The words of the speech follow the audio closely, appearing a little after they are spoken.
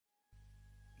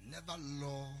never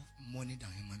love money than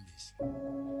human beings.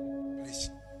 Please,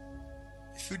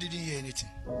 if you didn't hear anything,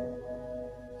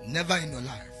 never in your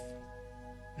life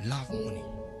love money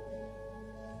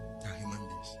than human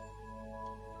beings.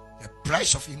 The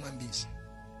price of human beings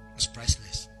is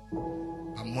priceless,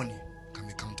 but money can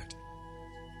be counted.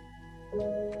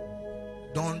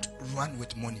 Don't run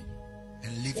with money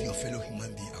and leave your fellow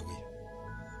human being away.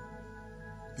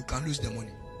 You can lose the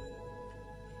money,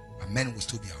 but men will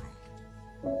still be around.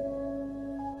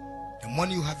 The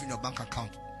money you have in your bank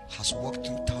account has walked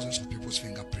through thousands of people's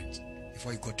fingerprints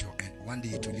before you got to your end. One day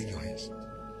it will leave your hands.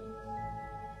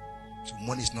 So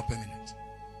money is not permanent,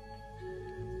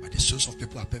 but the souls of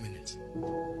people are permanent.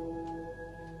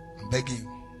 I'm begging you,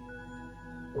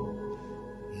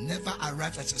 never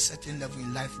arrive at a certain level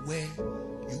in life where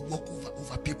you walk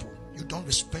over people. You don't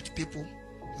respect people.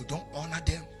 You don't honor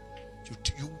them.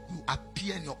 You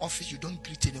appear in your office. You don't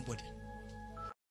greet anybody.